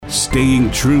staying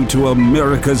true to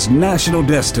America's national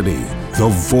destiny, the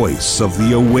voice of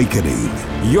the awakening.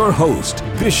 Your host,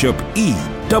 Bishop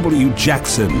E.W.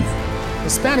 Jackson.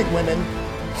 Hispanic women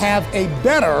have a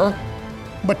better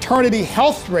maternity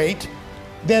health rate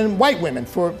than white women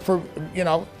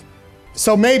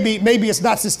so maybe it's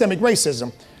not systemic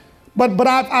racism. But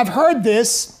I've heard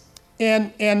this,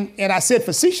 and I said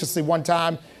facetiously one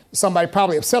time, somebody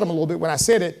probably upset them a little bit when I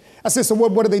said it. I said, so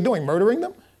what are they doing, murdering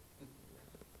them?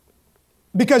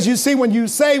 Because you see, when you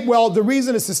say, well, the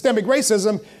reason is systemic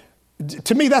racism,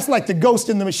 to me, that's like the ghost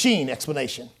in the machine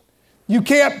explanation. You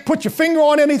can't put your finger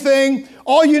on anything.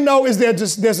 All you know is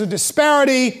there's a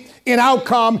disparity in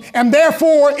outcome, and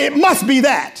therefore it must be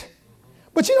that.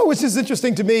 But you know what's just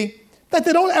interesting to me? That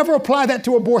they don't ever apply that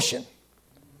to abortion.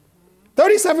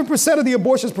 37% of the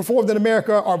abortions performed in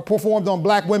America are performed on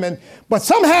black women, but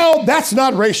somehow that's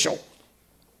not racial.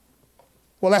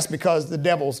 Well, that's because the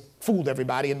devil's fooled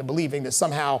everybody into believing that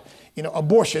somehow,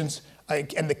 abortions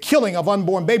and the killing of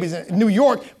unborn babies in New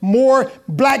York, more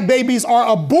black babies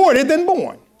are aborted than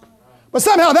born. But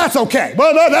somehow that's okay.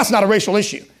 Well, no, that's not a racial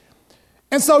issue.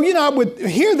 And so, I would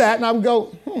hear that and I would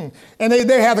go, And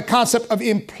they have the concept of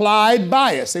implied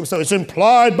bias. They would say, it's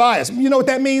implied bias. You know what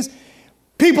that means?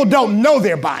 People don't know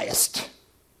they're biased,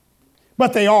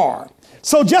 but they are.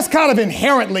 So just kind of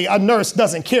inherently, a nurse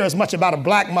doesn't care as much about a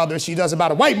black mother as she does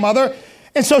about a white mother.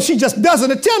 And so she just doesn't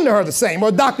attend to her the same, or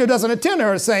a doctor doesn't attend to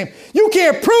her the same. You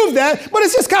can't prove that, but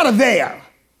it's just kind of there.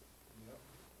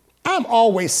 I'm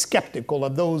always skeptical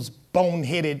of those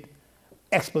boneheaded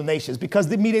explanations because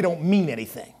to me, they don't mean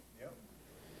anything.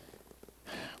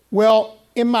 Well,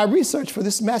 in my research for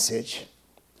this message,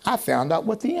 I found out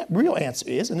what the real answer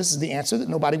is, and this is the answer that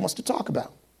nobody wants to talk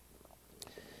about.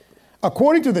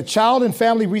 According to the Child and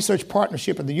Family Research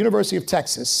Partnership at the University of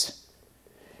Texas,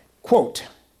 quote,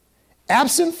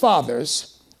 absent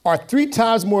fathers are 3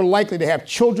 times more likely to have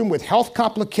children with health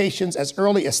complications as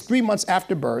early as 3 months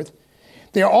after birth.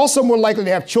 They are also more likely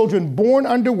to have children born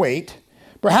underweight.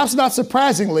 Perhaps not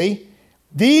surprisingly,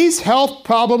 these health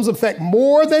problems affect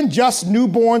more than just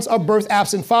newborns of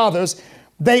birth-absent fathers.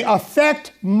 They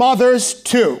affect mothers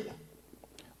too.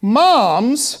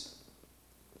 Moms,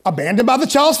 abandoned by the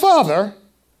child's father,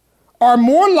 are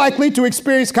more likely to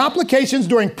experience complications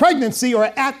during pregnancy or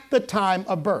at the time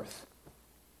of birth.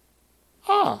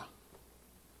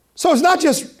 So it's not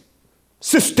just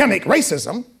systemic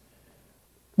racism.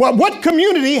 Well, what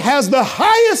community has the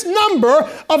highest number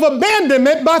of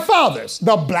abandonment by fathers?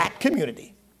 The black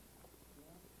community.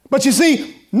 But you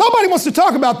see, nobody wants to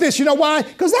talk about this. You know why?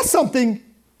 Because that's something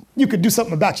you could do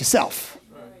something about yourself.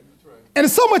 Right. And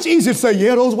it's so much easier to say,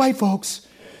 yeah, those white folks.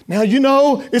 Now,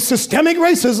 it's systemic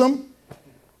racism.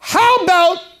 How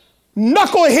about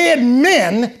knucklehead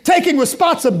men taking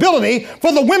responsibility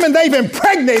for the women they've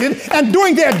impregnated and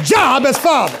doing their job as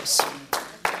fathers?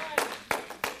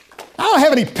 I don't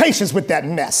have any patience with that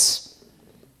mess.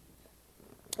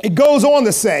 It goes on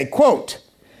to say, quote,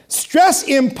 stress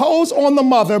imposed on the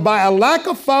mother by a lack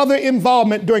of father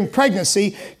involvement during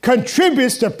pregnancy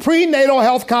contributes to prenatal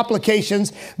health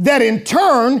complications that in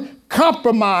turn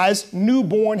compromise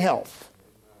newborn health.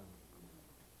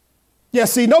 Yeah,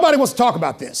 see, nobody wants to talk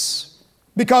about this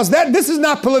because this is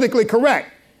not politically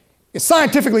correct. It's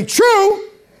scientifically true.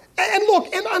 And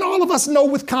look, and all of us know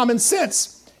with common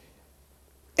sense,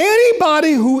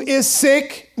 anybody who is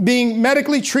sick, being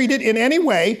medically treated in any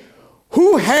way,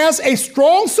 who has a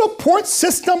strong support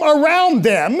system around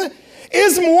them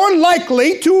is more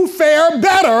likely to fare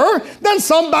better than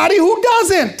somebody who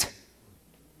doesn't.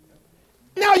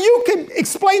 Now, you can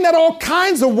explain that all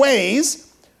kinds of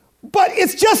ways, but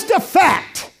it's just a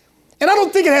fact. And I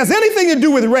don't think it has anything to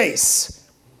do with race.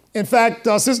 In fact,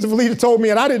 Sister Valita told me,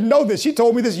 and I didn't know this, she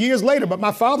told me this years later, but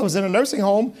my father was in a nursing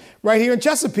home right here in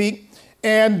Chesapeake,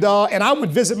 and I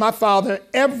would visit my father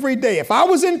every day. If I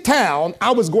was in town,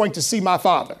 I was going to see my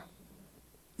father,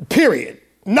 period.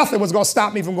 Nothing was going to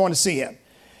stop me from going to see him.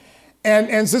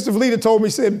 And Sister Valita told me,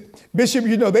 said, Bishop,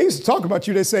 they used to talk about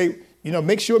you. They say,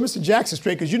 make sure Mr. Jackson's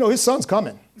straight because his son's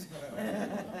coming.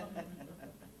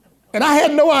 And I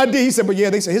had no idea. He said, but yeah,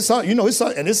 they said his son, his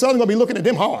son, and his son's going to be looking at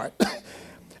them hard.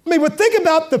 But think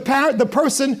about the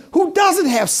person who doesn't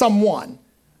have someone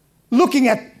looking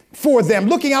out for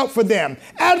them,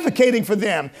 advocating for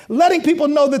them, letting people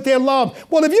know that they're loved.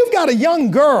 Well, if you've got a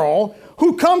young girl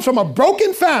who comes from a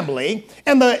broken family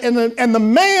and the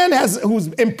man who's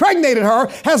impregnated her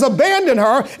has abandoned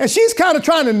her, and she's kind of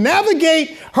trying to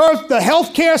navigate the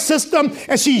healthcare system,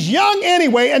 and she's young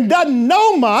anyway and doesn't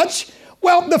know much,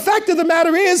 Well, the fact of the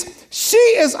matter is, she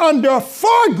is under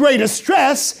far greater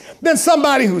stress than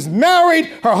somebody who's married,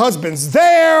 her husband's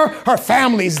there, her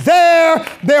family's there,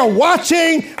 they're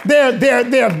watching,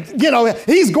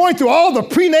 he's going through all the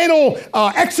prenatal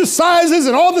exercises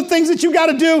and all the things that you got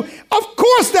to do. Of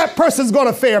course that person's going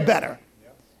to fare better.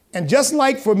 And just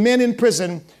like for men in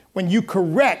prison, when you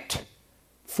correct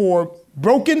for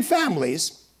broken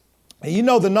families, and you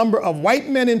know the number of white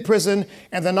men in prison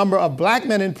and the number of black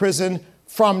men in prison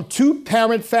from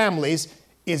two-parent families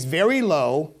is very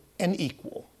low and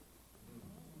equal.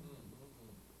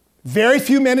 Very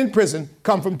few men in prison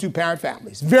come from two-parent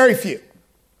families. Very few.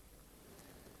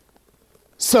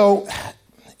 So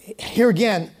here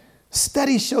again,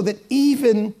 studies show that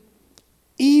even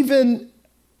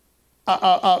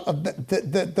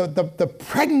the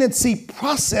pregnancy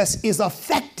process is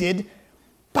affected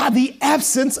by the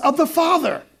absence of the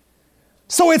father.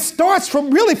 So it starts from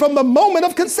the moment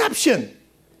of conception.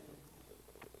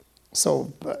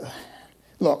 So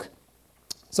look,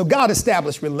 so God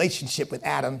established relationship with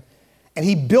Adam, and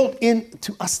he built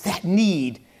into us that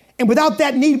need. And without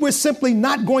that need, we're simply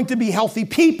not going to be healthy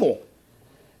people,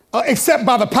 except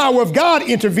by the power of God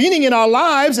intervening in our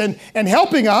lives and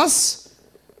helping us.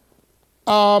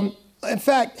 In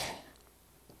fact,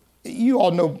 you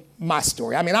all know my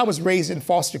story. I mean, I was raised in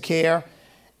foster care,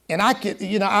 and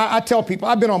I tell people,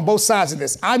 I've been on both sides of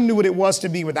this. I knew what it was to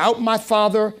be without my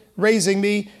father raising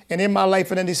me and in my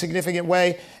life in any significant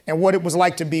way, and what it was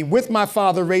like to be with my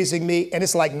father raising me, and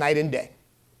it's like night and day.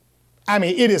 I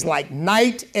mean, it is like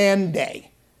night and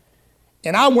day.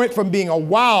 And I went from being a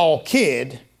wild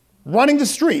kid running the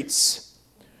streets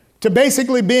to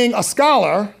basically being a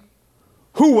scholar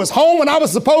who was home when I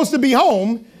was supposed to be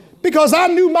home because I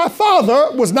knew my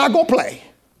father was not going to play.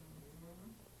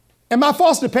 And my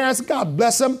foster parents, God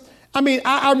bless them. I mean,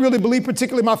 I really believe,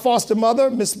 particularly my foster mother,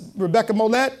 Miss Rebecca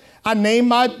Mollett, I named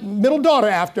my middle daughter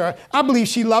after her. I believe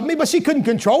she loved me, but she couldn't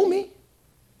control me.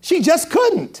 She just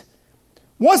couldn't.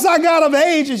 Once I got of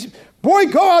age, boy,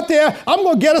 go out there, I'm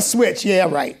going to get a switch. Yeah,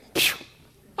 right.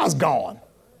 I was gone.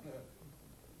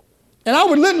 And I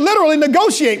would literally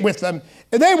negotiate with them.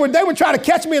 And they would try to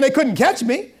catch me, and they couldn't catch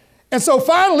me. And so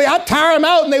finally, I'd tire them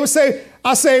out, and they would say,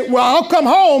 well, I'll come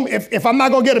home if I'm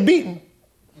not going to get a beating.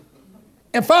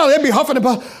 And finally, they'd be huffing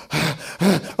about,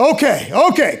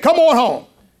 okay, come on home.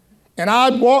 And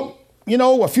I'd walk,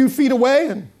 a few feet away,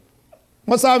 and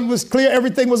once I was clear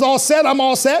everything was all set, I'm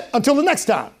all set until the next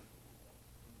time.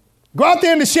 Go out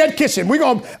there in the shed kitchen. I'm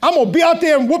going to be out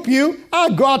there and whoop you.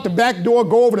 I'd go out the back door,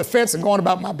 go over the fence, and go on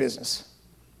about my business.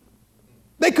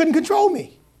 They couldn't control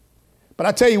me. But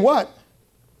I tell you what,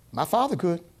 my father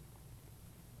could.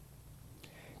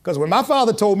 Because when my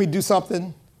father told me to do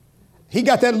something, he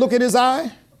got that look in his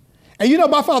eye.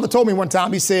 And my father told me one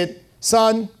time, he said,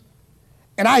 son,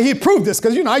 and he proved this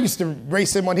because, I used to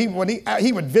race him when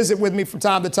he would visit with me from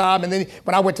time to time. And then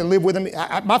when I went to live with him,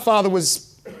 my father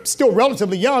was still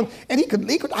relatively young, and he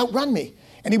could outrun me.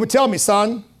 And he would tell me,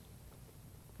 son,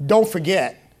 don't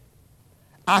forget,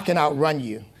 I can outrun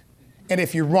you. And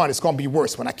if you run, it's going to be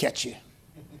worse when I catch you.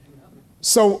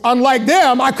 So unlike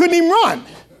them, I couldn't even run.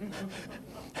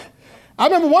 I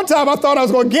remember one time I thought I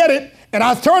was going to get it, and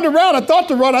I turned around, I thought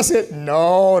to run. I said,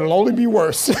 no, it'll only be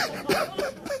worse.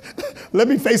 Let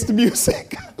me face the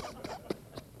music.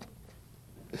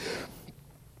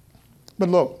 But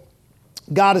look,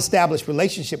 God established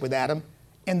relationship with Adam,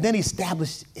 and then he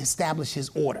established his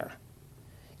order.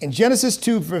 In Genesis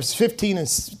 2, verse 15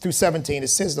 through 17, it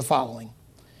says the following.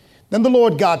 Then the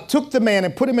Lord God took the man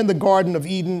and put him in the Garden of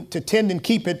Eden to tend and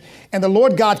keep it, and the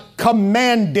Lord God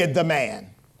commanded the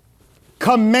man.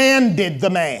 Commanded the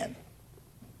man.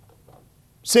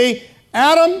 See,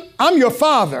 Adam, I'm your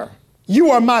father.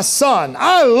 You are my son.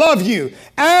 I love you.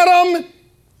 Adam,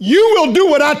 you will do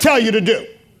what I tell you to do.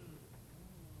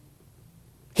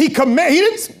 He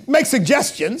didn't make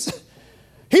suggestions.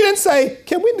 He didn't say,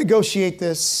 can we negotiate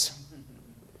this?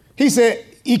 He said,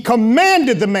 he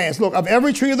commanded the man, look, of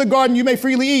every tree of the garden you may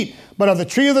freely eat, but of the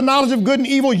tree of the knowledge of good and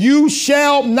evil you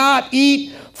shall not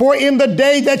eat, for in the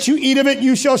day that you eat of it,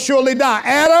 you shall surely die.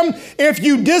 Adam, if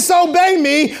you disobey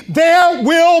me, there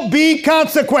will be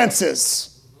consequences.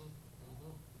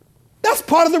 That's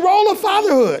part of the role of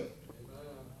fatherhood.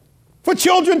 For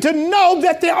children to know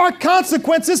that there are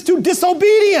consequences to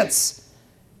disobedience.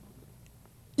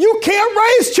 You can't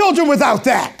raise children without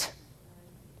that.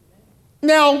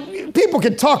 Now, people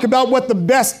can talk about what the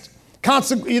best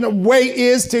way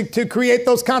is to create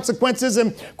those consequences.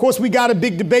 And of course, we got a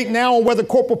big debate now on whether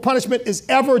corporal punishment is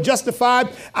ever justified.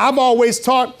 I've always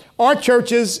taught our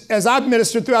churches, as I've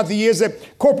ministered throughout the years, that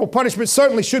corporal punishment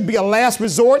certainly should be a last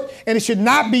resort, and it should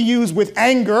not be used with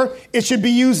anger. It should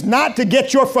be used not to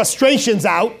get your frustrations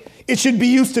out. It should be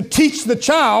used to teach the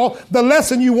child the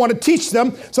lesson you want to teach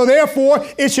them. So therefore,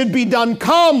 it should be done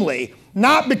calmly,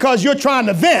 not because you're trying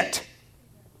to vent.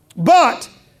 But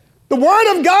the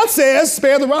Word of God says,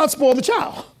 spare the rod, spoil the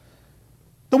child.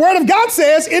 The Word of God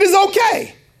says it is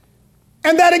okay,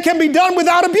 and that it can be done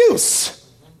without abuse.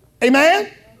 Amen?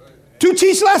 To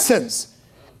teach lessons.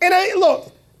 And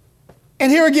look,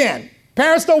 and here again,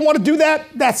 parents don't want to do that.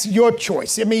 That's your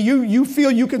choice. I mean, you feel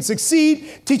you can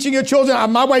succeed teaching your children.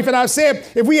 My wife and I said,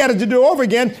 if we had to do it over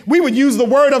again, we would use the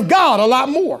Word of God a lot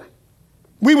more.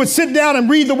 We would sit down and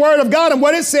read the Word of God and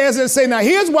what it says and say, now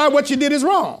here's why what you did is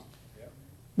wrong.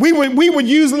 We would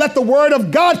let the Word of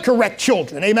God correct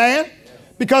children. Amen?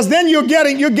 Because then you're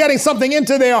getting something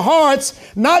into their hearts,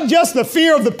 not just the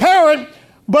fear of the parent,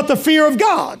 but the fear of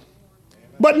God.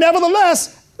 But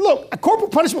nevertheless, look, a corporal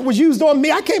punishment was used on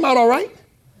me. I came out all right.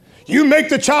 You make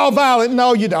the child violent.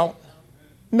 No, you don't.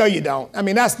 No, you don't. I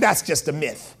mean, that's just a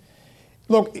myth.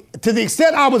 Look, to the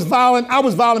extent I was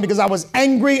violent because I was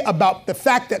angry about the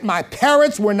fact that my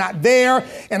parents were not there,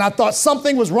 and I thought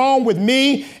something was wrong with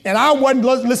me, and I wasn't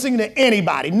listening to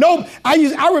anybody. No,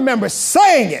 I remember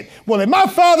saying it. Well, if my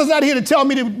father's not here to tell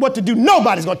me what to do,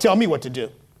 nobody's going to tell me what to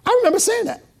do. I remember saying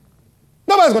that.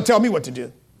 Nobody's going to tell me what to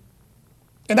do.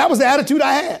 And that was the attitude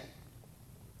I had.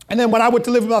 And then when I went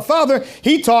to live with my father,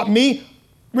 he taught me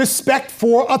respect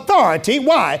for authority.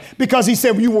 Why? Because he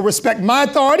said, you will respect my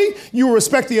authority. You will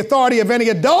respect the authority of any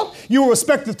adult. You will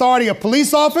respect the authority of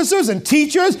police officers and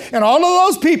teachers and all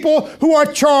of those people who are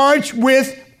charged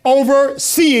with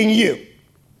overseeing you.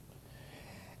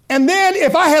 And then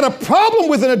if I had a problem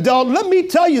with an adult, let me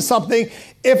tell you something.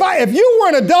 If you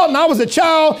were an adult and I was a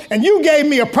child and you gave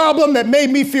me a problem that made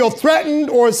me feel threatened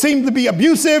or seemed to be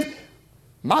abusive,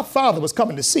 my father was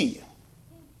coming to see you.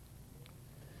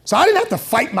 So I didn't have to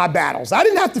fight my battles. I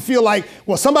didn't have to feel like,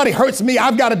 well, somebody hurts me,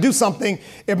 I've got to do something.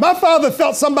 If my father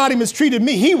felt somebody mistreated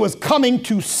me, he was coming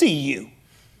to see you.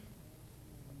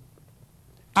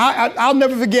 I'll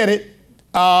never forget it.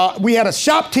 We had a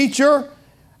shop teacher.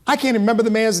 I can't remember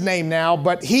the man's name now,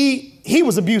 but he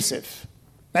was abusive.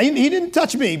 Now, he didn't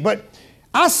touch me, but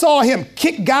I saw him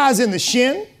kick guys in the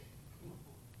shin.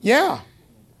 Yeah.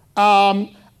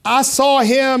 I saw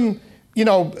him,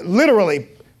 literally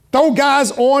throw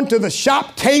guys onto the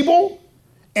shop table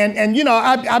and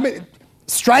I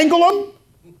strangle them.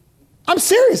 I'm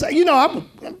serious. I'm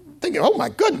thinking, oh my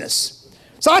goodness.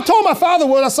 So I told my father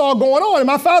what I saw going on, and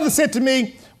my father said to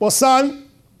me, well, son,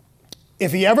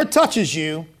 if he ever touches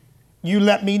you, you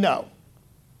let me know.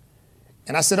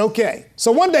 And I said, okay.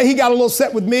 So one day he got a little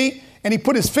upset with me, and he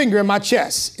put his finger in my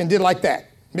chest and did like that.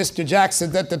 Mr.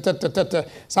 Jackson,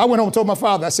 So I went home and told my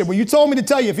father. I said, well, you told me to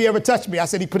tell you if he ever touched me. I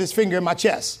said, he put his finger in my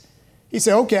chest. He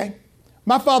said, okay.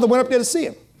 My father went up there to see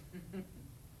him.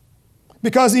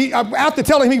 Because after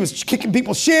telling him he was kicking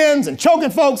people's shins and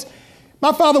choking folks,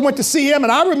 my father went to see him.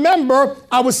 And I remember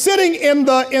I was sitting in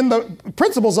the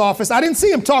principal's office. I didn't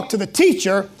see him talk to the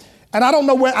teacher. And I don't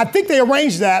know where, I think they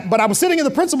arranged that, but I was sitting in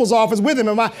the principal's office with him,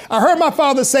 and I heard my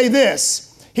father say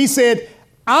this. He said,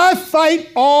 I fight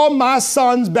all my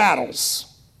son's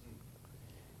battles.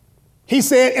 He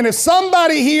said, and if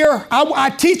somebody here,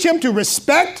 I teach him to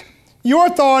respect your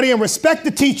authority and respect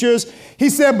the teachers. He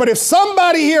said, but if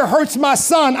somebody here hurts my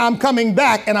son, I'm coming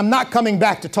back, and I'm not coming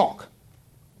back to talk.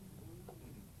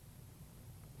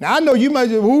 Now, I know you might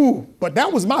say, ooh, but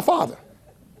that was my father.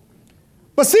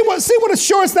 But see what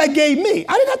assurance that gave me.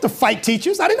 I didn't have to fight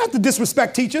teachers. I didn't have to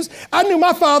disrespect teachers. I knew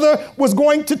my father was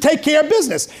going to take care of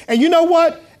business. And you know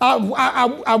what?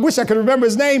 I wish I could remember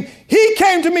his name. He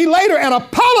came to me later and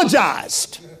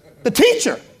apologized, the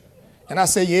teacher. And I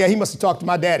said, yeah, he must have talked to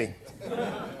my daddy.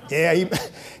 Yeah,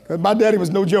 because my daddy was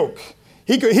no joke.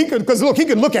 He could, because look, he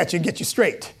could look at you and get you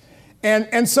straight.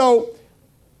 And so,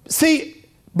 see,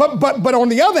 But on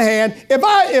the other hand,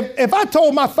 if I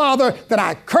told my father that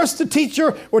I cursed the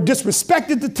teacher or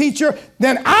disrespected the teacher,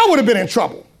 then I would have been in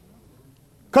trouble.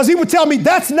 Because he would tell me,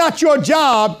 that's not your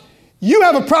job. You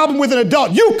have a problem with an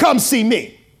adult. You come see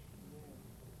me.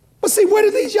 But see, where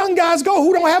do these young guys go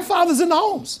who don't have fathers in the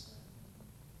homes?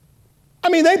 I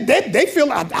mean, they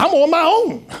feel I'm on my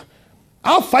own.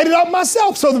 I'll fight it out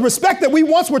myself. So the respect that we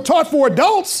once were taught for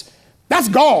adults, that's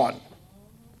gone.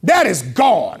 That is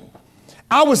gone.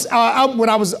 When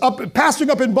I was pastoring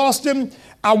up in Boston,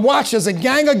 I watched as a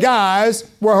gang of guys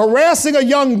were harassing a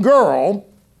young girl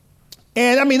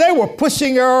And I mean, they were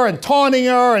pushing her and taunting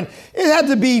her, and it had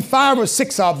to be 5 or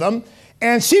 6 of them.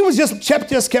 And she was just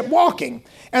kept walking.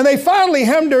 And they finally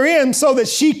hemmed her in so that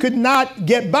she could not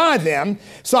get by them.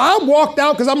 So I walked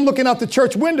out, because I'm looking out the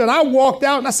church window, and I walked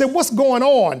out and I said, what's going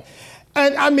on?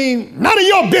 And I mean, none of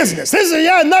your business. This is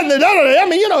nothing. I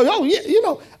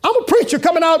mean, I'm a preacher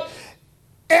coming out,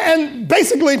 and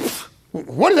basically,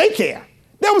 what do they care?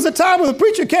 There was a time when the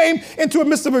preacher came into a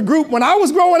midst of a group. When I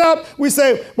was growing up, we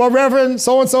say, well, Reverend,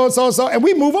 so-and-so and so-and-so, and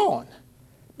we move on.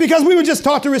 Because we were just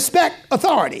taught to respect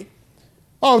authority.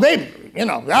 Oh,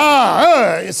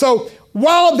 So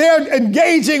while they're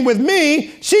engaging with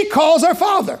me, she calls her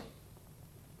father.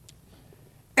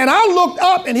 And I looked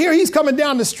up, and here he's coming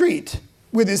down the street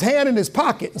with his hand in his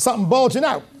pocket and something bulging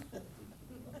out.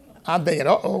 I'm thinking,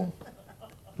 uh-oh,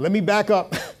 let me back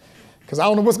up, because I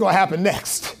don't know what's going to happen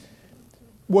next.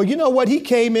 Well, you know what? He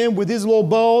came in with his little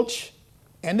bulge,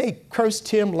 and they cursed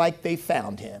him like they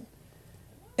found him.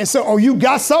 And so, oh, you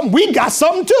got something? We got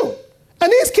something too.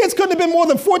 And these kids couldn't have been more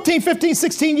than 14, 15,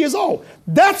 16 years old.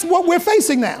 That's what we're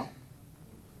facing now.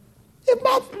 If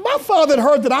my father had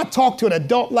heard that I talked to an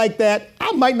adult like that,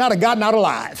 I might not have gotten out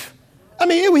alive. I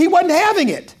mean, he wasn't having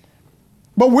it.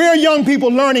 But we're young people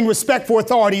learning respect for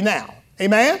authority now.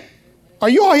 Amen? Are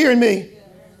you all hearing me?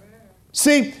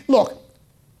 See, look,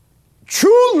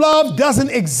 true love doesn't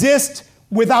exist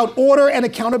without order and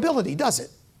accountability, does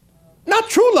it? Not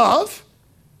true love.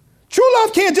 True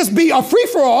love can't just be a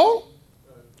free-for-all.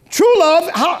 True love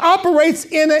operates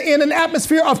in an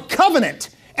atmosphere of covenant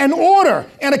and order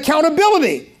and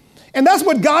accountability. And that's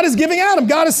what God is giving Adam.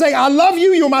 God is saying, I love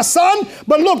you, you're my son,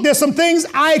 but look, there's some things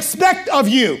I expect of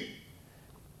you.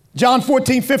 John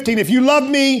 14:15, if you love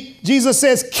me, Jesus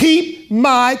says, keep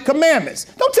my commandments.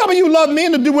 Don't tell me you love me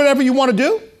and to do whatever you want to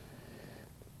do.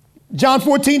 John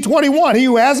 14:21, he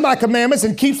who has my commandments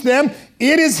and keeps them,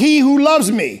 it is he who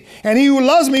loves me. And he who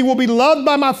loves me will be loved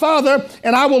by my Father,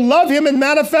 and I will love him and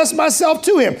manifest myself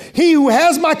to him. He who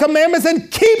has my commandments and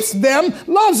keeps them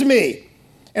loves me.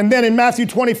 And then in Matthew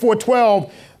 24:12,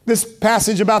 this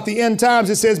passage about the end times,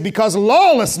 it says, because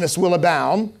lawlessness will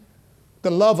abound,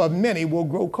 the love of many will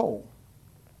grow cold.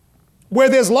 Where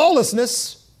there's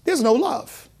lawlessness, there's no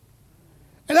love.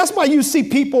 And that's why you see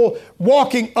people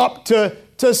walking up to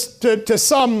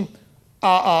some,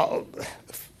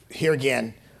 here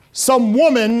again, some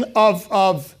woman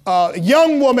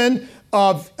young woman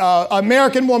of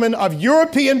American woman of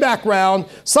European background.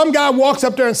 Some guy walks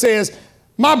up there and says,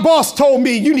 my boss told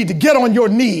me you need to get on your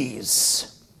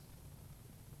knees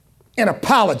and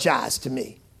apologize to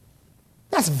me.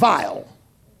 That's vile.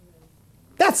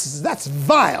 That's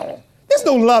vile. There's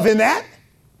no love in that.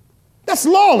 That's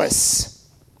lawless.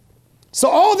 So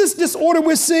all this disorder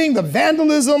we're seeing, the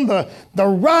vandalism, the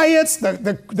riots,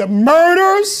 the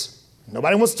murders,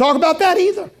 nobody wants to talk about that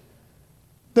either.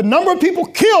 The number of people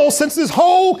killed since this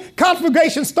whole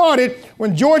conflagration started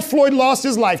when George Floyd lost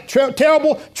his life.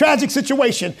 Terrible, tragic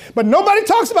situation. But nobody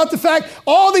talks about the fact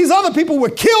all these other people were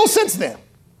killed since then.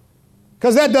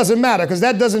 Because that doesn't matter, because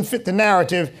that doesn't fit the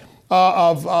narrative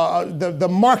of the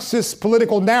Marxist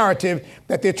political narrative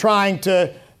that they're trying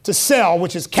to sell,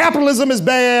 which is capitalism is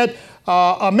bad,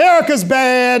 America's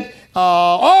bad,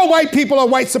 all white people are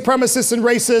white supremacists and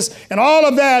racists and all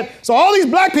of that. So all these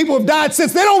black people have died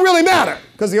since. They don't really matter,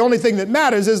 because the only thing that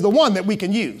matters is the one that we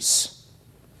can use.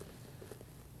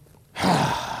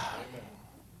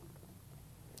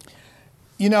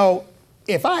 You know,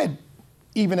 if I had,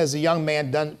 even as a young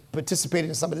man, participated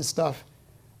in some of this stuff,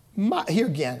 my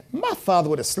father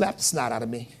would have slapped the snot out of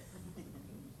me.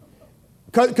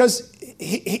 Because,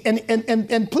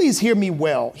 and please hear me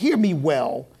well.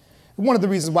 One of the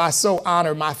reasons why I so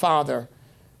honor my father.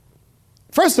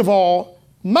 First of all,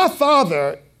 my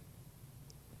father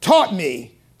taught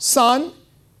me, son,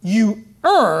 you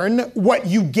earn what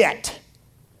you get.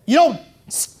 You don't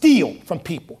steal from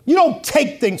people. You don't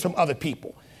take things from other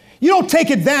people. You don't take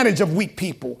advantage of weak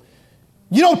people.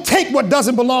 You don't take what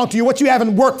doesn't belong to you, what you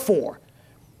haven't worked for.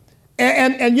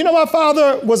 And you know, my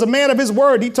father was a man of his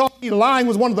word. He taught me lying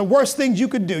was one of the worst things you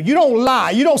could do. You don't lie,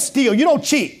 you don't steal, you don't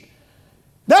cheat.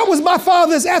 That was my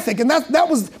father's ethic, and that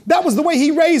was the way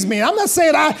he raised me. And I'm not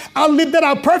saying I lived that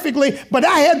out perfectly, but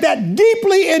I had that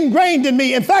deeply ingrained in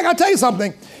me. In fact, I'll tell you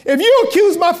something. If you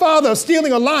accuse my father of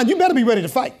stealing or lying, you better be ready to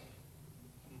fight.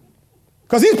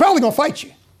 Because he's probably going to fight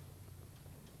you.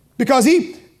 Because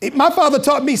my father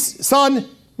taught me, son,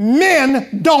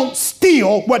 men don't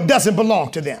steal what doesn't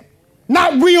belong to them.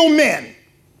 Not real men.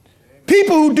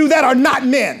 People who do that are not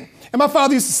men. And my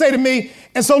father used to say to me,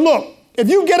 and so look, if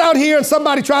you get out here and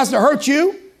somebody tries to hurt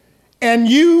you and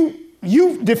you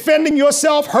defending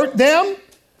yourself hurt them,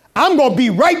 I'm going to be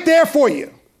right there for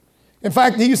you. In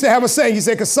fact, he used to have a saying. He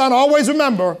said, because son, always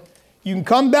remember, you can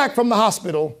come back from the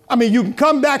hospital. You can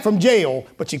come back from jail,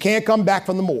 but you can't come back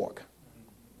from the morgue.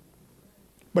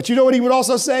 But you know what he would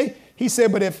also say? He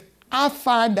said, but if I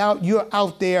find out you're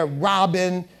out there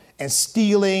robbing and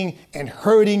stealing and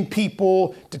hurting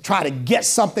people to try to get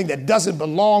something that doesn't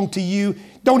belong to you,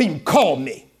 don't even call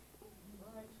me.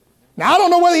 Now, I don't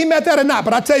know whether he meant that or not,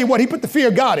 but I tell you what, he put the fear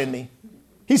of God in me.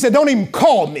 He said, don't even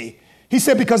call me. He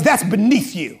said, because that's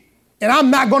beneath you, and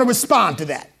I'm not going to respond to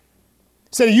that.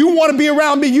 He said, you want to be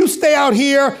around me, you stay out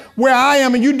here where I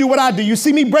am and you do what I do. You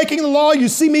see me breaking the law, you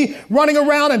see me running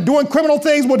around and doing criminal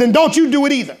things, well, then don't you do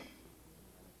it either.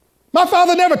 My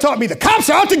father never taught me the cops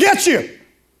are out to get you.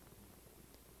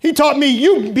 He taught me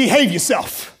you behave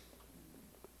yourself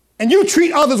and you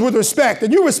treat others with respect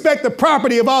and you respect the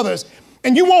property of others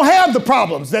and you won't have the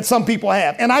problems that some people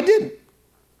have. And I didn't.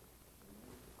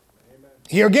 Amen.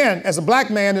 Here again, as a black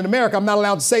man in America, I'm not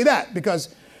allowed to say that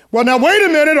because, well, now wait a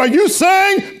minute. Are you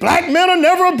saying black men are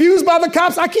never abused by the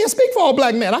cops? I can't speak for all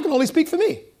black men. I can only speak for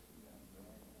me.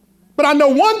 But I know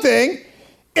one thing.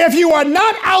 If you are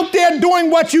not out there doing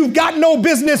what you've got no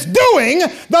business doing,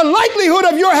 the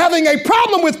likelihood of your having a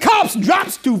problem with cops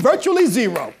drops to virtually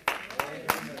zero.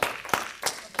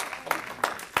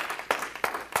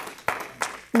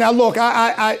 Now, look,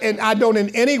 I don't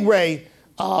in any way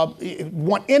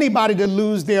want anybody to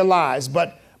lose their lives,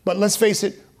 but let's face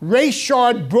it,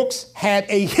 Rayshard Brooks had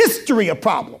a history of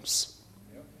problems.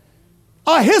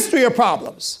 A history of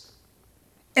problems.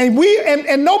 And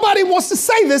nobody wants to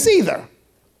say this either.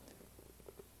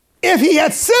 If he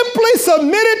had simply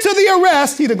submitted to the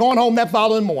arrest, he'd have gone home that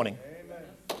following morning.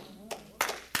 Amen.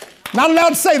 Not allowed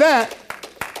to say that.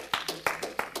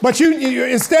 But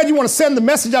instead you want to send the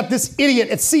message out this idiot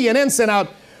at CNN sent out,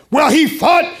 well, he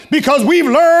fought because we've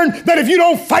learned that if you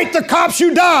don't fight the cops,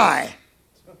 you die.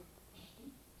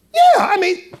 Yeah,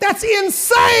 that's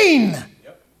insane.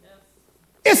 Yep.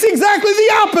 It's exactly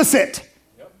the opposite.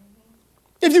 Yep.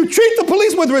 If you treat the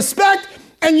police with respect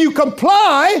and you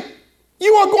comply,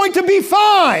 you are going to be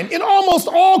fine in almost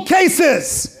all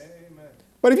cases. Amen.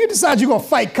 But if you decide you're going to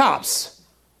fight cops,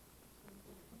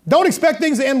 don't expect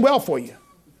things to end well for you.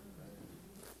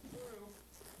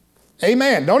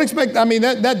 Amen. Don't expect,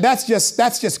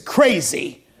 that's just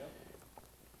crazy.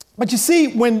 But you see,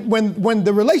 when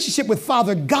the relationship with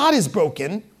Father God is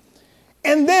broken,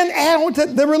 and then add on to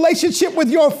the relationship with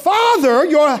your father,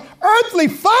 your earthly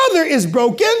father is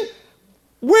broken,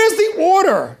 where's the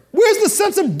order? Where's the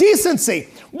sense of decency?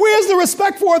 Where's the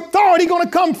respect for authority going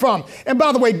to come from? And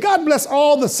by the way, God bless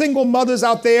all the single mothers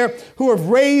out there who have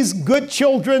raised good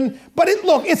children. But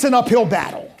it's an uphill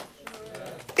battle.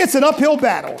 It's an uphill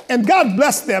battle. And God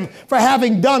bless them for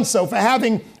having done so, for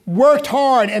having worked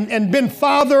hard and been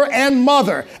father and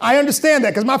mother. I understand that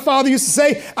because my father used to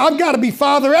say, I've got to be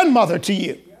father and mother to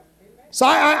you. So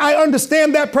I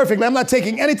understand that perfectly. I'm not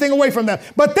taking anything away from them.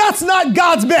 But that's not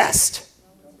God's best.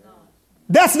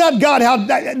 That's not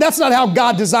how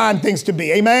God designed things to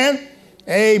be. Amen?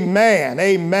 Amen.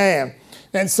 Amen.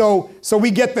 And so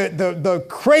we get the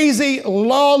crazy,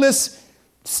 lawless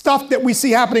stuff that we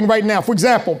see happening right now. For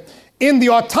example, in the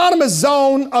autonomous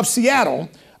zone of Seattle,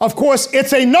 of course,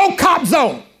 it's a no-cop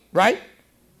zone, right?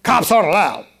 Cops aren't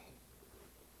allowed.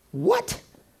 What?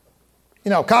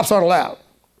 Cops aren't allowed.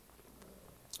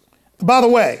 By the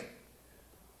way,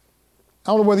 I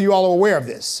don't know whether you all are aware of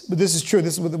this, but this is true.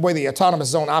 This is the way the autonomous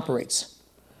zone operates.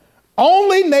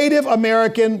 Only Native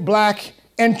American, Black,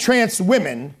 and trans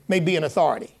women may be in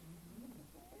authority.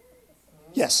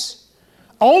 Yes.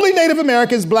 Only Native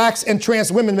Americans, Blacks, and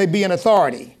trans women may be in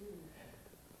authority.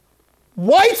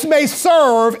 Whites may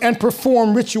serve and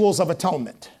perform rituals of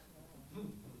atonement.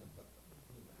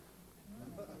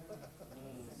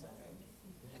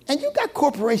 And you got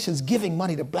corporations giving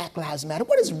money to Black Lives Matter.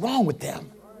 What is wrong with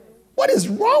them? What is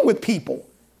wrong with people?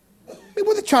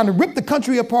 Were they trying to rip the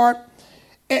country apart?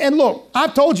 And look,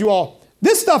 I've told you all,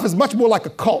 this stuff is much more like a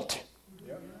cult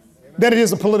than it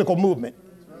is a political movement.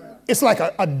 It's like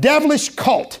a devilish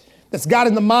cult that's got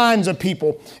in the minds of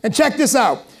people. And check this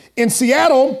out. In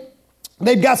Seattle,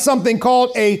 they've got something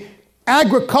called a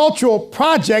agricultural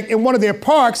project in one of their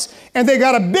parks, and they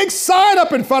got a big sign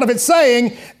up in front of it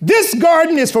saying, this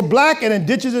garden is for Black and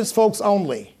indigenous folks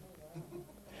only.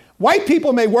 White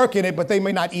people may work in it, but they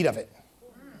may not eat of it.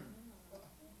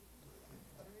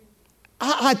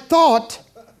 I thought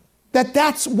that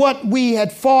that's what we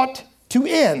had fought to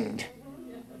end.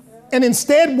 And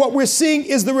instead, what we're seeing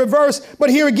is the reverse. But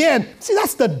here again, see,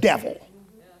 that's the devil.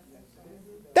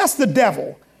 That's the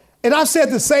devil. And I've said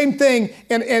the same thing,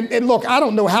 and look, I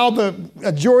don't know how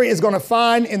a jury is going to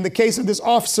find in the case of this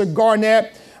Officer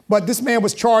Garnett, but this man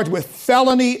was charged with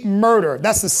felony murder.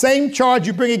 That's the same charge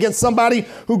you bring against somebody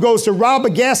who goes to rob a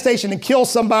gas station and kill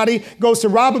somebody, goes to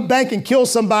rob a bank and kill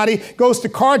somebody, goes to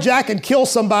carjack and kill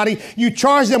somebody. You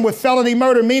charge them with felony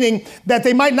murder, meaning that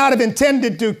they might not have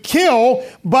intended to kill,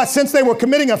 but since they were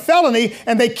committing a felony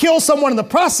and they kill someone in the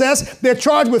process, they're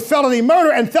charged with felony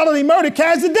murder, and felony murder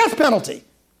carries the death penalty.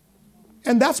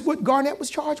 And that's what Garnett was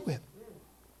charged with.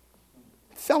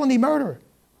 Felony murder.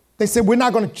 They said, we're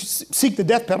not going to seek the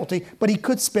death penalty, but he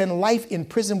could spend life in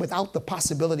prison without the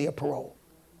possibility of parole.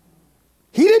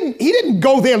 He didn't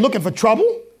go there looking for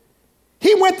trouble.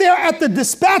 He went there at the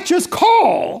dispatcher's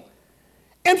call,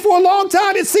 and for a long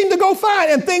time it seemed to go fine,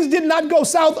 and things did not go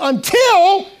south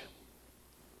until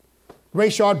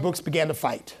Rayshard Brooks began to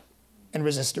fight and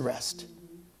resist arrest.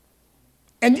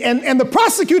 And the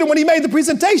prosecutor, when he made the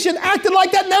presentation, acted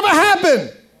like that never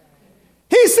happened.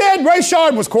 He said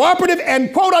Rayshard was cooperative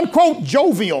and quote unquote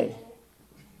jovial.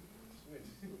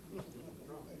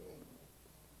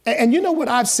 And you know what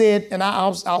I've said, and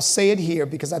I'll say it here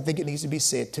because I think it needs to be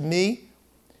said. To me,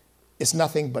 it's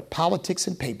nothing but politics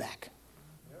and payback.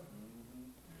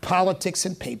 Politics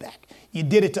and payback. You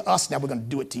did it to us, now we're going to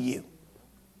do it to you.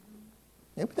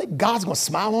 You think God's going to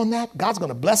smile on that? God's going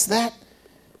to bless that?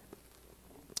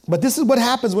 But this is what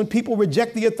happens when people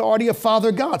reject the authority of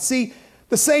Father God. See,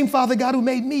 the same Father God who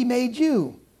made me made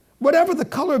you. Whatever the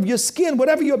color of your skin,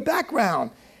 whatever your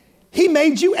background, he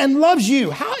made you and loves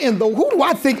you. Who do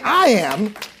I think I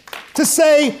am to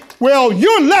say, well,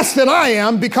 you're less than I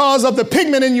am because of the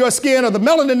pigment in your skin or the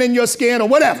melanin in your skin or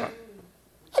whatever?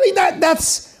 I mean,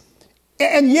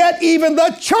 and yet even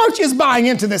the church is buying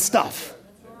into this stuff.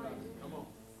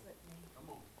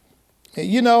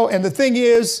 You know, and the thing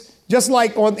is, just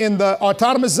like in the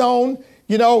autonomous zone,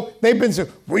 you know, they've been saying,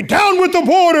 we're down with the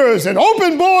borders and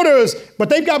open borders, but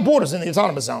they've got borders in the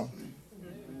autonomous zone.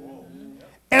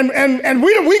 And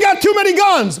we got too many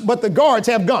guns, but the guards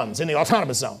have guns in the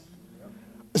autonomous zone,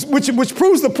 which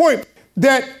proves the point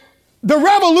that the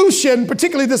revolution,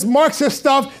 particularly this Marxist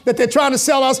stuff that they're trying to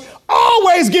sell us,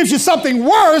 always gives you something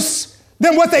worse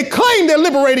than what they claim they're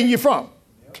liberating you from.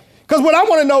 Because what I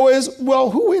want to know is, well,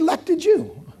 who elected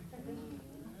you?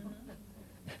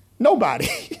 Nobody.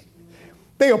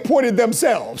 They appointed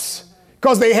themselves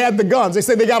because they had the guns. They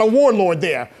said they got a warlord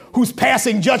there who's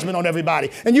passing judgment on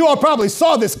everybody. And you all probably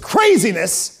saw this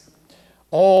craziness.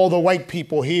 All the white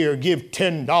people here give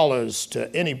 $10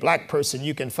 to any black person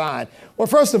you can find. Well,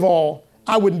 first of all,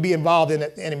 I wouldn't be involved in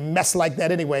any mess like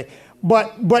that anyway.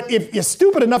 But if you're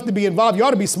stupid enough to be involved, you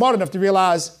ought to be smart enough to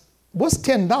realize, what's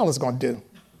 $10 going to do?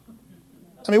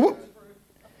 I mean,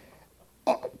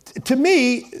 to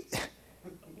me,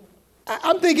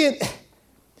 I'm thinking,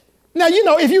 now, you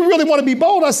know, if you really want to be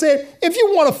bold, I said, if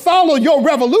you want to follow your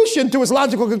revolution to its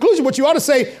logical conclusion, what you ought to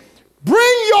say,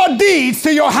 bring your deeds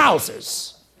to your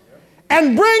houses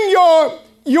and bring the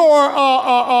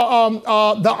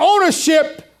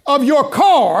ownership of your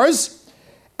cars,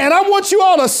 and I want you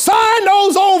all to sign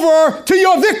those over to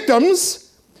your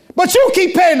victims, but you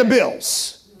keep paying the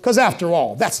bills, because after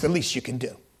all, that's the least you can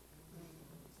do.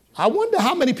 I wonder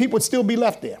how many people would still be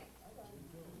left there.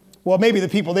 Well, maybe the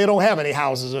people, they don't have any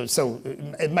houses, so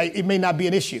it may not be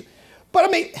an issue. But I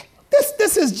mean,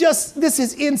 this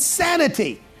is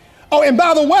insanity. Oh, and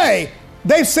by the way,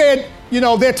 they've said, you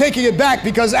know, they're taking it back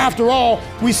because after all,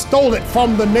 we stole it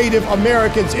from the Native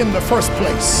Americans in the first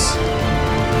place.